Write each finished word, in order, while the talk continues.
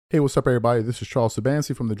Hey, what's up, everybody? This is Charles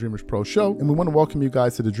Sabansi from the Dreamers Pro Show, and we want to welcome you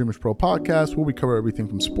guys to the Dreamers Pro Podcast, where we cover everything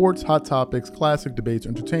from sports, hot topics, classic debates,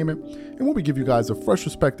 entertainment, and where we give you guys a fresh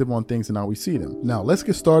perspective on things and how we see them. Now, let's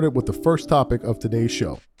get started with the first topic of today's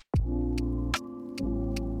show.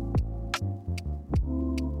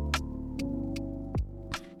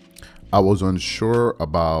 I was unsure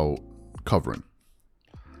about covering.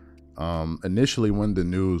 Initially, when the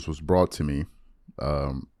news was brought to me,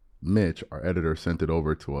 Mitch, our editor, sent it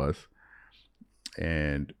over to us,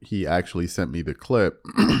 and he actually sent me the clip,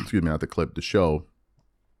 the show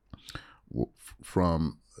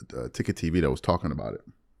from Ticket TV that was talking about it.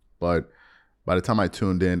 But by the time I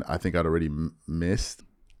tuned in, I think I'd already missed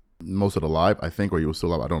most of the live, I think, or you were still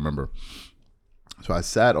live, I don't remember. So I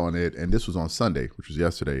sat on it, and this was on Sunday, which was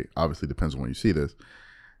yesterday. Obviously, depends on when you see this.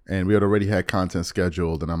 And we had already had content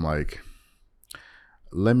scheduled, and I'm like,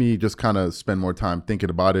 let me just kind of spend more time thinking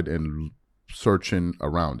about it and searching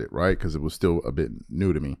around it, right? Because it was still a bit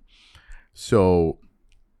new to me. So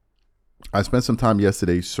I spent some time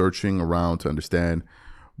yesterday searching around to understand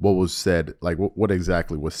what was said, like what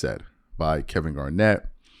exactly was said by Kevin Garnett.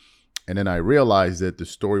 And then I realized that the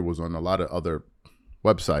story was on a lot of other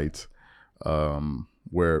websites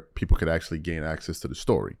where people could actually gain access to the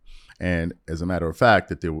story. And as a matter of fact,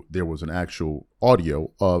 that there was an actual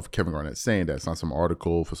audio of Kevin Garnett saying that. It's not some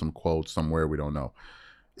article for some quote somewhere, we don't know.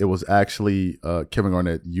 It was actually Kevin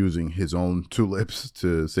Garnett using his own two lips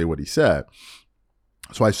to say what he said.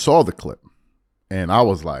 So I saw the clip, and I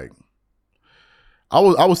was like, I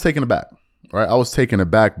was taken aback, right? I was taken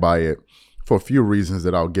aback by it for a few reasons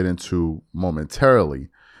that I'll get into momentarily.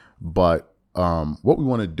 But what we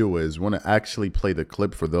want to do is we want to actually play the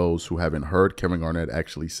clip for those who haven't heard Kevin Garnett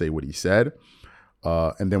actually say what he said.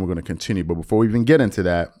 And then we're going to continue. But before we even get into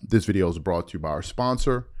that, this video is brought to you by our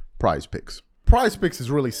sponsor, Prize Picks. Prize Picks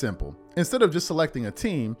is really simple. Instead of just selecting a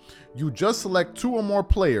team, you just select two or more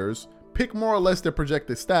players, pick more or less their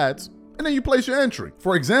projected stats, and then you place your entry.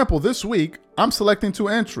 For example, this week, I'm selecting two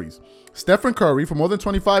entries. Stephen Curry for more than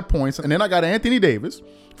 25 points, and then I got Anthony Davis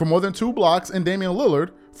for more than 2 blocks, and Damian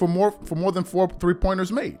Lillard for more than 4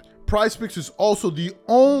 3-pointers made. PrizePicks is also the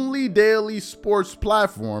only daily sports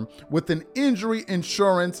platform with an injury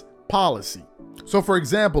insurance policy. So for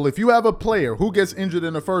example, if you have a player who gets injured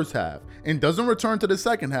in the first half and doesn't return to the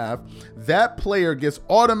second half, that player gets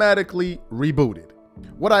automatically rebooted.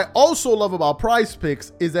 What I also love about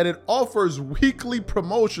PrizePicks is that it offers weekly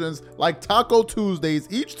promotions like Taco Tuesdays.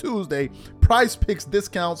 Each Tuesday, PrizePicks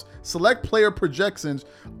discounts select player projections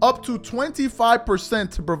up to 25%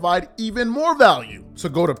 to provide even more value. So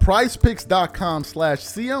go to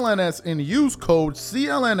prizepicks.com/CLNS and use code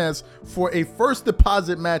CLNS for a first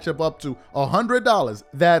deposit matchup up to $100.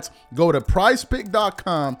 That's go to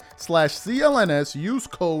prizepicks.com/CLNS, use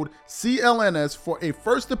code CLNS for a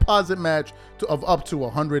first deposit match of up to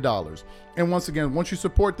 $100. And once again, once you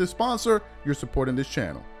support this sponsor, you're supporting this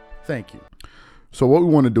channel. Thank you. So what we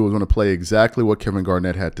want to do is want to play exactly what Kevin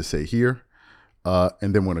Garnett had to say here,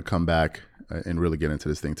 and then we're going to come back and really get into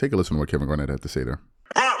this thing. Take a listen to what Kevin Garnett had to say there.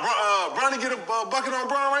 Bronny get a bucket on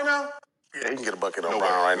Brown right now? Yeah, he can get a bucket on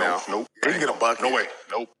Brown right now. Nope. He can get a bucket. No way.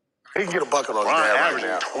 Nope. He can get a bucket on his Brown dad right averaging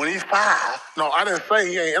now. 25. No, I didn't say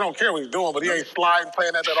he ain't. I don't care what he's doing, but he ain't sliding,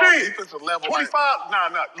 playing at that all defensive level. 25? Nah.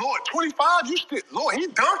 Lord, 25? You still, Lord, he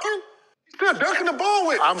dunking? He still dunking the ball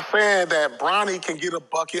with. I'm saying that Bronny can get a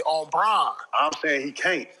bucket on Brown. I'm saying he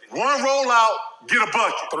can't. One rollout, get a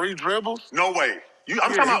bucket. 3 dribbles? No way. I'm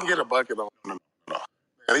talking he about. can get a bucket on him.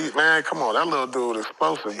 Man, come on, that little dude is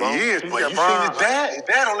explosive, bro. He is, but you seen his dad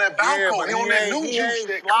on that balcony. He on that new juice. He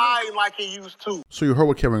ain't sliding like he used to. So you heard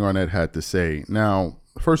what Kevin Garnett had to say. Now,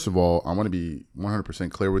 first of all, I want to be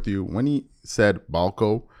 100% clear with you. When he said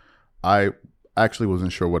Balco, I actually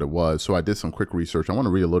wasn't sure what it was. So I did some quick research. I want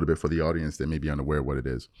to read a little bit for the audience that may be unaware of what it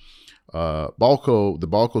is. The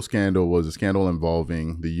Balco scandal was a scandal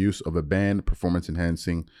involving the use of a banned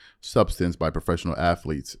performance-enhancing substance by professional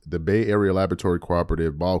athletes. The Bay Area laboratory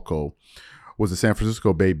cooperative Balco was a San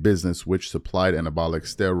Francisco-based business which supplied anabolic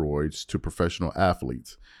steroids to professional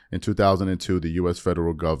athletes. In 2002, the U.S.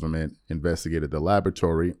 federal government investigated the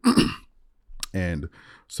laboratory, and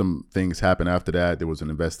some things happened after that. There was an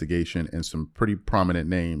investigation, and some pretty prominent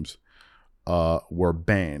names were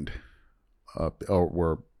banned or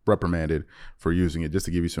were reprimanded for using it. Just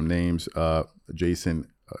to give you some names, Jason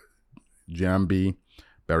Giambi,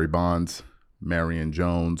 Barry Bonds, Marion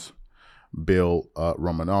Jones, Bill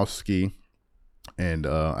Romanowski, and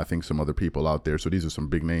I think some other people out there. So these are some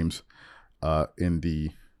big names in the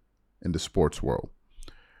sports world.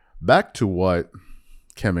 Back to what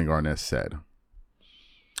Kevin Garnett said.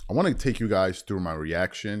 I want to take you guys through my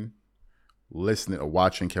reaction listening or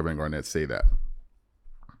watching Kevin Garnett say that.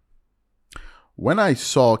 When I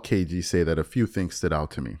saw KG say that, a few things stood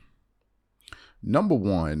out to me. Number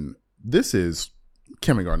one, this is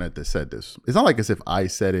Kevin Garnett that said this. It's not like as if I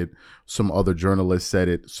said it, some other journalist said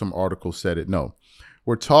it, some article said it. No,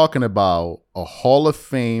 we're talking about a Hall of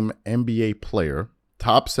Fame NBA player,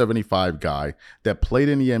 top 75 guy that played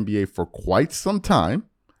in the NBA for quite some time,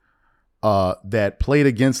 that played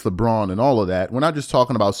against LeBron and all of that. We're not just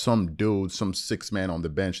talking about some dude, some six man on the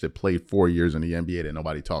bench that played 4 years in the NBA that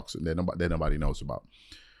nobody talks, that nobody knows about.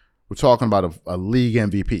 We're talking about a league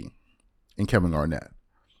MVP in Kevin Garnett.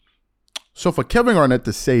 So for Kevin Garnett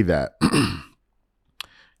to say that,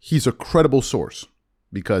 he's a credible source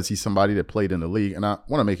because he's somebody that played in the league. And I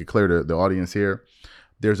want to make it clear to the audience here,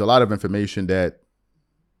 there's a lot of information that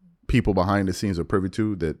people behind the scenes are privy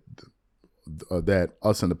to that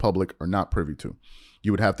us and the public are not privy to.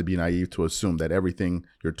 You would have to be naive to assume that everything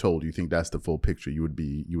you're told, you think that's the full picture. You would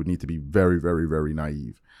need to be very, very, very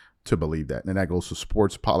naive to believe that. And that goes to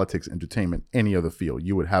sports, politics, entertainment, any other field.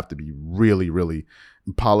 You would have to be really, really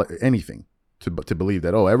anything to believe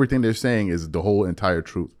that, everything they're saying is the whole entire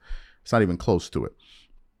truth. It's not even close to it.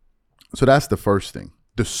 So that's the first thing,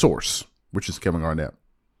 the source, which is Kevin Garnett.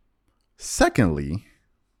 Secondly,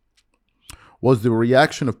 was the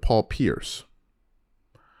reaction of Paul Pierce.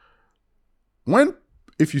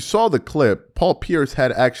 If you saw the clip, Paul Pierce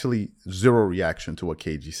had actually zero reaction to what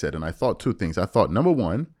KG said. And I thought two things. I thought, number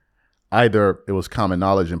one, either it was common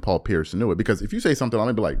knowledge and Paul Pierce knew it. Because if you say something, I'm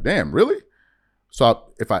going to be like, damn, really?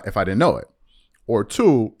 So if I didn't know it. Or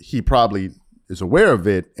two, he probably is aware of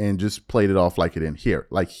it and just played it off like he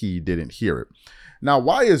didn't hear it. Now,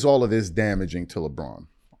 why is all of this damaging to LeBron?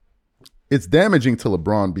 It's damaging to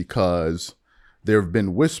LeBron because there have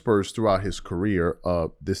been whispers throughout his career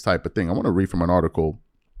of this type of thing. I want to read from an article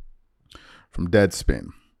from Deadspin.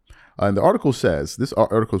 And the article says, this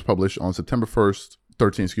article is published on September 13,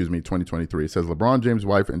 2023. It says, LeBron James'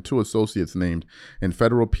 wife and 2 associates named in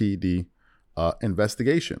federal PD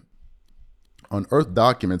investigation. Unearthed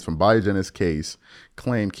documents from Biogen's case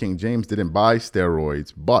claim King James didn't buy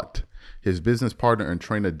steroids, but his business partner and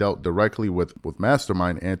trainer dealt directly with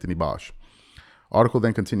mastermind Anthony Bosch. Article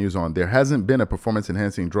then continues on. There hasn't been a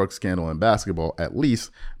performance-enhancing drug scandal in basketball, at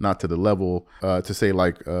least not to the level to say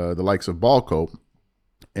like the likes of Balco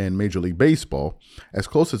and Major League Baseball. As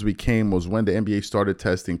close as we came was when the NBA started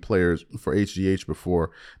testing players for HGH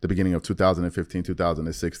before the beginning of 2015,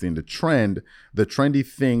 2016. The trendy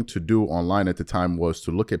thing to do online at the time was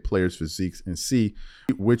to look at players' physiques and see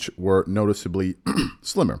which were noticeably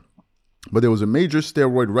slimmer. But there was a major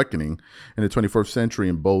steroid reckoning in the 21st century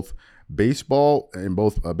in both baseball,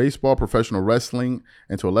 professional wrestling,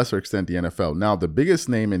 and to a lesser extent the NFL. Now, the biggest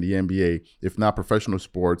name in the NBA, if not professional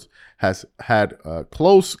sports, has had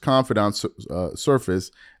close confidence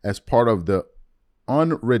surface as part of the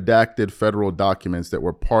unredacted federal documents that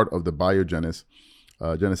were part of the Biogenesis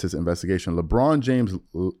investigation. LeBron James'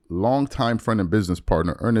 longtime friend and business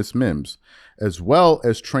partner, Ernest Mims, as well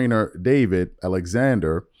as trainer David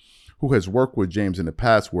Alexander, who has worked with James in the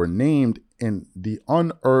past, were named in the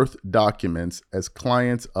unearthed documents as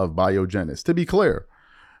clients of Biogenesis. To be clear,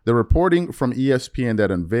 the reporting from ESPN that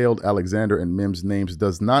unveiled Alexander and Mims' names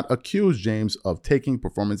does not accuse James of taking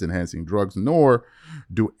performance-enhancing drugs, nor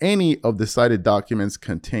do any of the cited documents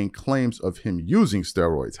contain claims of him using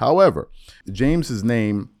steroids. However, James's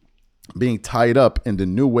name being tied up in the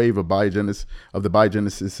new wave of the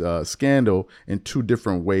Biogenesis scandal in 2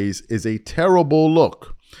 different ways is a terrible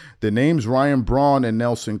look. The names Ryan Braun and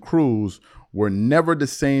Nelson Cruz were never the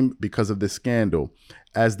same because of the scandal,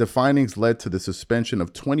 as the findings led to the suspension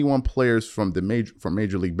of 21 players from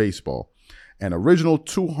Major League Baseball. An original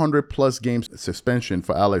 200-plus game suspension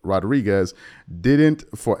for Alex Rodriguez didn't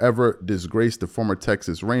forever disgrace the former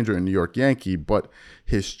Texas Ranger and New York Yankee, but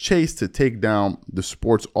his chase to take down the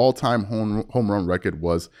sport's all-time home run record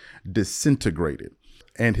was disintegrated.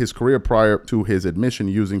 And his career prior to his admission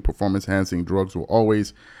using performance-enhancing drugs will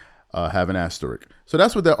always have an asterisk. So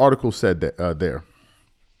that's what that article said there.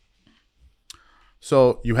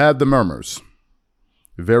 So you have the murmurs,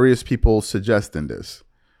 various people suggesting this.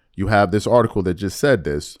 You have this article that just said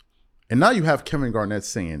this. And now you have Kevin Garnett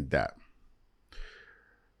saying that.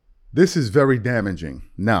 This is very damaging.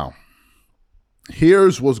 Now,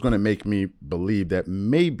 here's what's going to make me believe that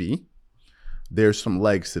maybe there's some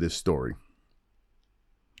legs to this story.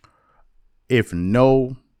 If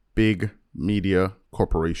no big media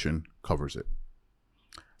corporation covers it,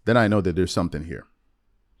 then I know that there's something here.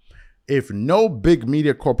 If no big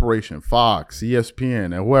media corporation, Fox, ESPN,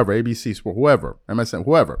 and whoever, ABC Sport, whoever, MSN,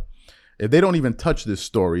 whoever, if they don't even touch this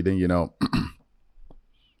story, then,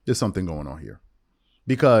 there's something going on here,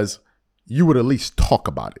 because you would at least talk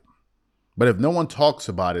about it. But if no one talks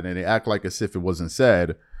about it and they act like as if it wasn't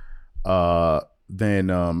said, then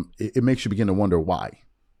it makes you begin to wonder why,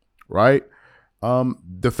 right?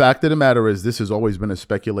 The fact of the matter is, this has always been a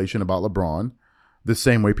speculation about LeBron, the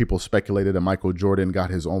same way people speculated that Michael Jordan got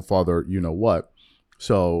his own father, you know what.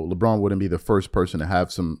 So LeBron wouldn't be the first person to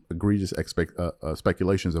have some egregious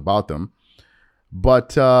speculations about them.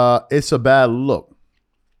 But it's a bad look,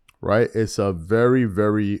 right? It's a very,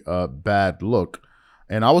 very bad look.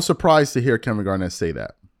 And I was surprised to hear Kevin Garnett say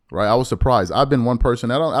that, right? I was surprised. I've been one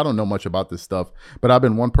person, I don't know much about this stuff, but I've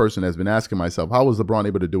been one person that's been asking myself, how was LeBron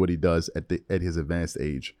able to do what he does at his advanced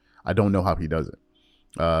age? I don't know how he does it.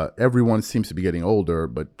 Everyone seems to be getting older,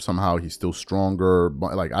 but somehow he's still stronger.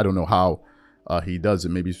 Like, I don't know how he does it.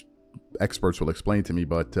 Maybe experts will explain to me,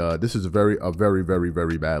 but this is a very, very,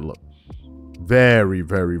 very bad look. Very,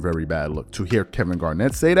 very, very bad look. To hear Kevin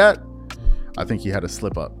Garnett say that, I think he had a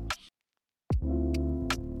slip up.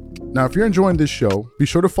 Now, if you're enjoying this show, be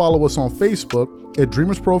sure to follow us on Facebook at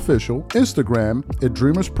Dreamers Pro Official, Instagram at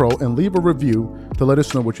Dreamers Pro, and leave a review to let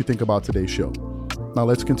us know what you think about today's show. Now,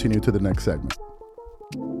 let's continue to the next segment.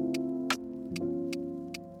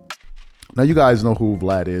 Now, you guys know who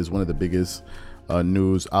Vlad is, one of the biggest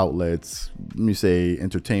news outlets, let me say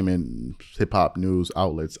entertainment, hip-hop news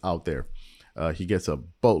outlets out there. He gets a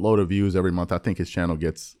boatload of views every month. I think his channel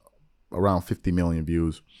gets around 50 million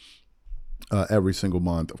views every single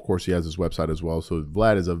month. Of course, he has his website as well. So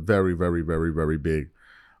Vlad is a very, very, very, very big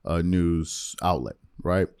news outlet,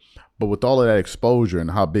 right? But with all of that exposure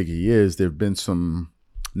and how big he is, there have been some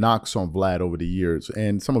knocks on Vlad over the years,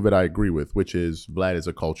 and some of it I agree with, which is Vlad is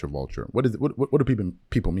a culture vulture. What do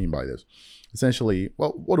people mean by this? Essentially,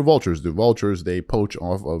 well, what do vultures do? Vultures, they poach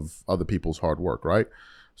off of other people's hard work, right?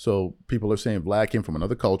 So people are saying Vlad came from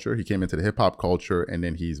another culture. He came into the hip hop culture, and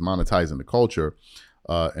then he's monetizing the culture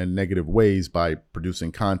in negative ways by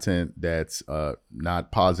producing content that's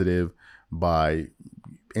not positive, by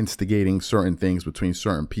instigating certain things between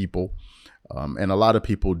certain people. And a lot of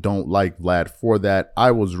people don't like Vlad for that.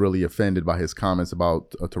 I was really offended by his comments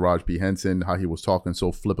about Taraji P. Henson, how he was talking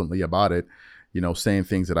so flippantly about it, you know, saying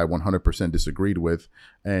things that I 100% disagreed with.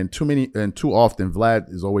 And too often,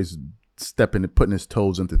 Vlad is always putting his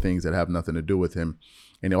toes into things that have nothing to do with him.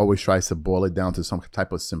 And he always tries to boil it down to some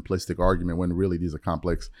type of simplistic argument when really these are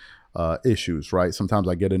complex issues, right? Sometimes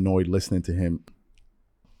I get annoyed listening to him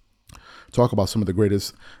talk about some of the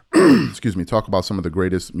greatest, talk about some of the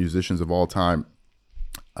greatest musicians of all time,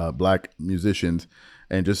 black musicians,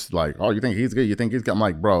 and just like, oh, you think he's good? You think he's good? I'm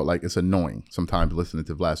like, bro, like, it's annoying sometimes listening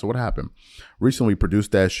to Vlad. So what happened? Recently, we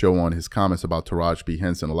produced that show on his comments about Taraji P.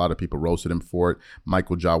 Henson. A lot of people roasted him for it.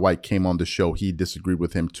 Michael Jai White came on the show. He disagreed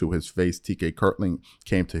with him to his face. TK Kirtling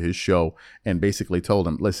came to his show and basically told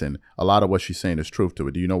him, listen, a lot of what she's saying is truth to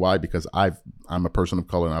it. Do you know why? Because I'm a person of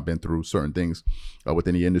color and I've been through certain things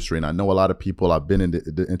within the industry. And I know a lot of people. I've been in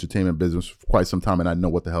the entertainment business for quite some time, and I know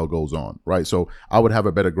what the hell goes on, right? So I would have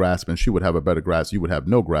a better grasp, and she would have a better grasp. You would have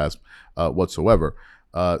no grasp whatsoever.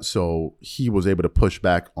 So he was able to push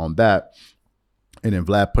back on that. And then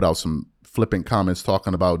Vlad put out some flippant comments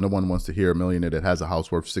talking about no one wants to hear a millionaire that has a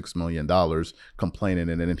house worth $6 million complaining.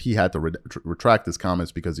 And then he had to retract his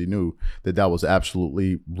comments because he knew that was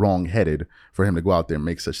absolutely wrong-headed for him to go out there and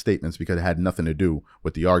make such statements, because it had nothing to do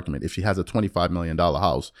with the argument. If she has a $25 million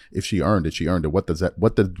house, if she earned it, she earned it. What does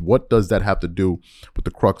that have to do with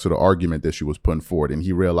the crux of the argument that she was putting forward? And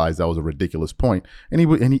he realized that was a ridiculous point, and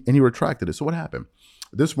he retracted it. So what happened?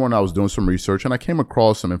 This morning I was doing some research and I came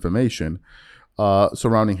across some information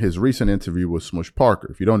surrounding his recent interview with Smush Parker.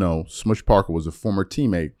 If you don't know, Smush Parker was a former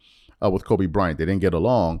teammate with Kobe Bryant. They didn't get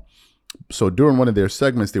along. So during one of their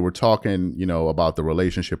segments, they were talking, about the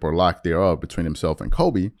relationship or lack thereof between himself and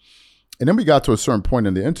Kobe. And then we got to a certain point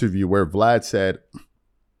in the interview where Vlad said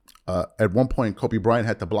at one point Kobe Bryant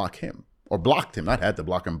had to block him, or blocked him, not had to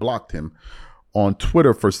block him, blocked him on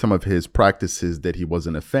Twitter for some of his practices that he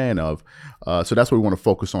wasn't a fan of. So that's what we want to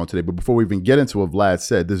focus on today. But before we even get into what Vlad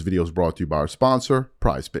said, this video is brought to you by our sponsor,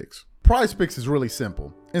 Prize Picks. Prize Picks is really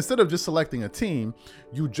simple. Instead of just selecting a team,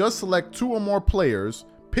 you just select 2 or more players,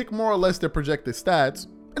 pick more or less their projected stats,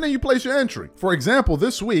 and then you place your entry. For example,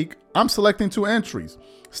 this week, I'm selecting 2 entries.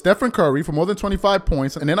 Stephen Curry for more than 25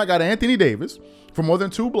 points, and then I got Anthony Davis for more than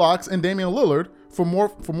 2 blocks, and Damian Lillard for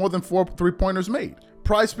more than 4 3-pointers made.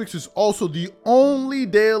 Prize Picks is also the only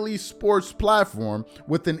daily sports platform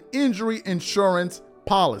with an injury insurance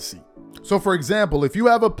policy. So for example, if you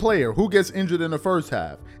have a player who gets injured in the first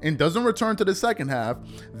half and doesn't return to the second half,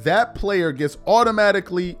 that player gets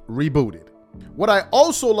automatically rebooted. What I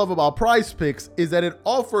also love about Prize Picks is that it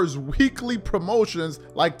offers weekly promotions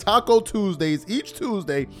like Taco Tuesdays. Each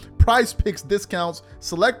Tuesday, Prize Picks discounts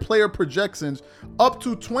select player projections up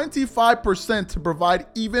to 25% to provide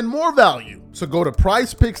even more value. So go to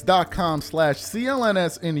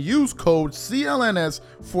prizepicks.com/CLNS and use code CLNS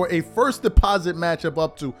for a first deposit matchup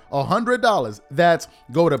up to $100. That's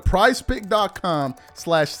go to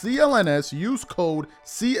prizepicks.com/CLNS, use code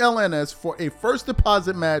CLNS for a first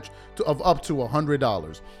deposit match of up to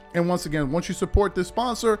 $100. And once again, once you support this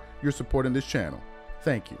sponsor, you're supporting this channel.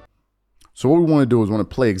 Thank you. So what we want to do is want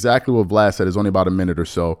to play exactly what Vlad said. It's only about a minute or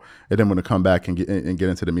so, and then we're going to come back and get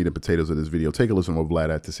into the meat and potatoes of this video. Take a listen to what Vlad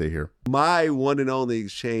had to say here. My one and only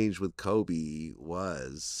exchange with Kobe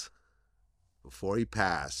was before he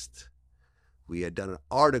passed. We had done an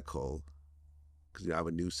article, because I have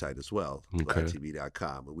a news site as well,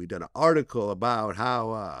 Vladtv.com, and we'd done an article about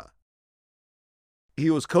how he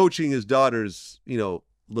was coaching his daughter's,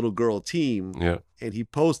 little girl team. Yeah. And he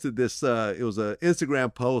posted this, it was an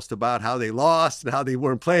Instagram post about how they lost and how they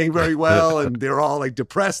weren't playing very well and they're all like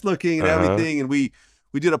depressed looking and everything. And we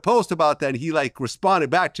did a post about that and he like responded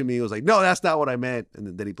back to me. He was like, no, that's not what I meant.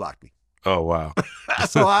 And then he blocked me. Oh, wow.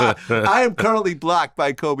 So I am currently blocked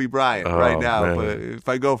by Kobe Bryant right now. Man. But if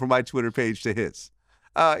I go from my Twitter page to his,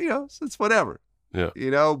 it's whatever. Yeah.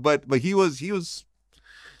 But he was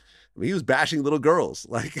bashing little girls,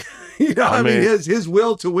 like I mean his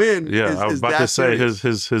will to win. Yeah, I was about to say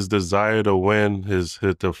serious. his desire to win, his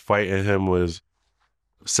the fight in him was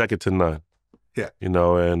second to none. Yeah, and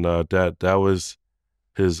that was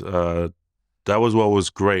his that was what was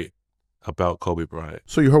great about Kobe Bryant.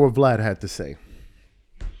 So you heard what Vlad had to say.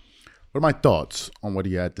 What are my thoughts on what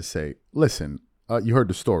he had to say? Listen, you heard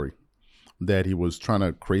the story that he was trying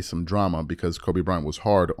to create some drama because Kobe Bryant was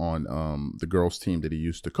hard on the girls' team that he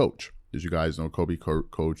used to coach. As you guys know, Kobe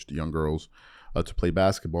coached young girls to play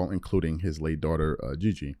basketball, including his late daughter,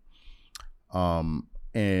 Gigi.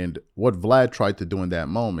 And what Vlad tried to do in that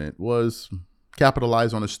moment was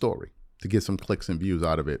capitalize on a story to get some clicks and views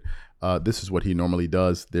out of it. This is what he normally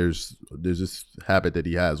does. There's this habit that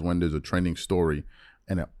he has when there's a trending story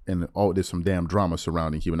and there's some damn drama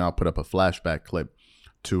surrounding. He will now put up a flashback clip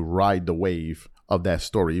to ride the wave of that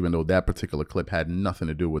story, even though that particular clip had nothing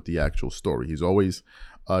to do with the actual story. He's always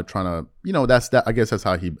trying to, I guess that's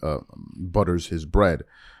how he butters his bread,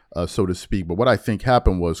 so to speak. But what I think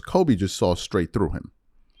happened was Kobe just saw straight through him.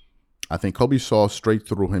 I think Kobe saw straight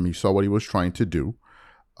through him. He saw what he was trying to do.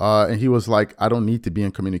 And he was like, I don't need to be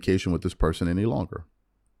in communication with this person any longer.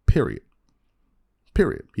 Period.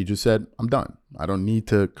 He just said, I'm done. I don't need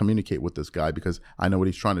to communicate with this guy because I know what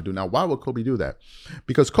he's trying to do. Now, why would Kobe do that?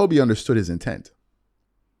 Because Kobe understood his intent.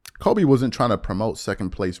 Kobe wasn't trying to promote second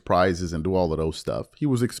place prizes and do all of those stuff. He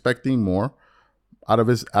was expecting more out of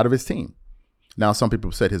his team. Now, some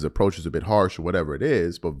people said his approach is a bit harsh or whatever it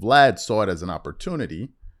is, but Vlad saw it as an opportunity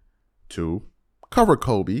to cover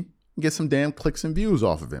Kobe and get some damn clicks and views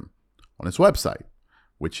off of him on his website,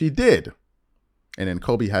 which he did. And then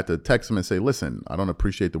Kobe had to text him and say, listen, I don't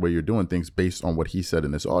appreciate the way you're doing things based on what he said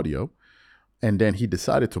in this audio. And then he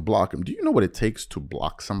decided to block him. Do you know what it takes to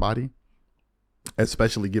block somebody?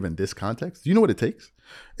 Especially given this context. Do you know what it takes?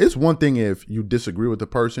 It's one thing if you disagree with the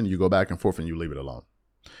person, you go back and forth and you leave it alone.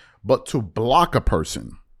 But to block a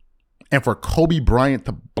person and for Kobe Bryant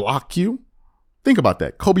to block you, think about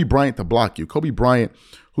that. Kobe Bryant to block you. Kobe Bryant,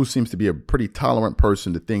 who seems to be a pretty tolerant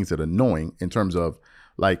person to things that are annoying in terms of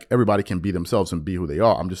like everybody can be themselves and be who they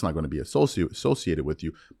are. I'm just not going to be associated with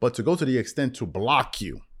you. But to go to the extent to block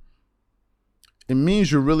you, it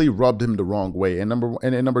means you really rubbed him the wrong way. And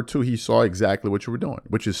number two, he saw exactly what you were doing,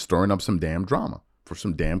 which is stirring up some damn drama for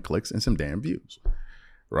some damn clicks and some damn views.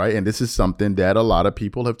 Right. And this is something that a lot of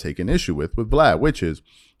people have taken issue with Vlad, which is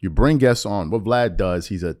you bring guests on. What Vlad does,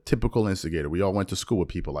 he's a typical instigator. We all went to school with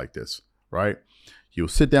people like this. Right. He'll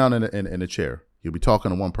sit down in a chair. He'll be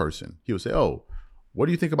talking to one person. He'll say, oh, what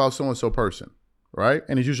do you think about so-and-so person, right?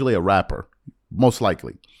 And he's usually a rapper, most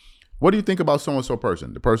likely. What do you think about so-and-so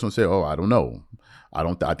person? The person will say, oh, I don't know.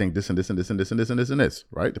 I think this and this and this and this and this and this and this,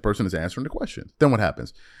 right? The person is answering the question. Then what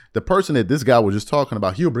happens? The person that this guy was just talking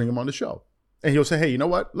about, he'll bring him on the show. And he'll say, hey, you know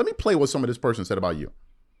what? Let me play what some of this person said about you.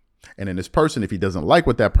 And then this person, if he doesn't like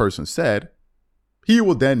what that person said, he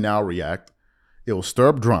will then now react. It will stir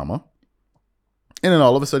up drama. And then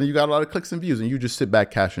all of a sudden, you got a lot of clicks and views, and you just sit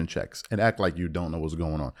back cashing checks and act like you don't know what's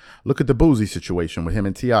going on. Look at the Boozy situation with him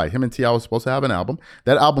and T.I. Him and T.I. was supposed to have an album.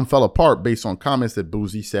 That album fell apart based on comments that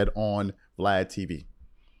Boozy said on Vladtv.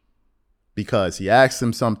 Because he asked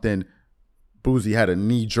him something, Boozy had a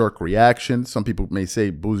knee-jerk reaction. Some people may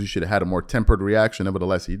say Boozy should have had a more tempered reaction.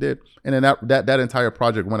 Nevertheless, he did. And then that entire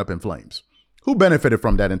project went up in flames. Who benefited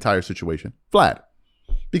from that entire situation? Vlad.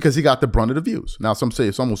 Because he got the brunt of the views. Now some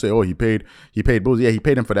will say, oh, he paid Bulls. Yeah, he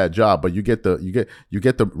paid him for that job, but you get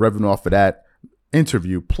the revenue off of that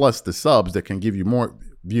interview plus the subs that can give you more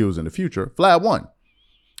views in the future. Vlad won.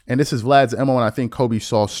 And this is Vlad's MO, and I think Kobe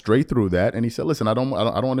saw straight through that, and he said, listen, I don't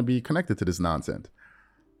want to be connected to this nonsense.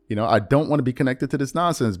 I don't want to be connected to this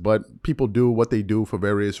nonsense, but people do what they do for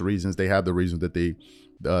various reasons. They have the reasons that they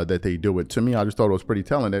do it. To me, I just thought it was pretty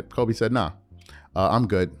telling that Kobe said, nah, I'm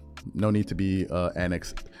good. No need to be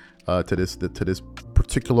annexed to this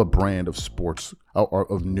particular brand of sports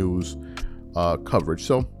or of news coverage.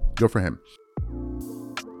 So good for him.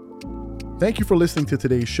 Thank you for listening to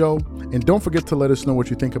today's show. And don't forget to let us know what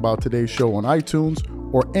you think about today's show on iTunes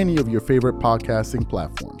or any of your favorite podcasting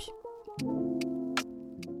platforms.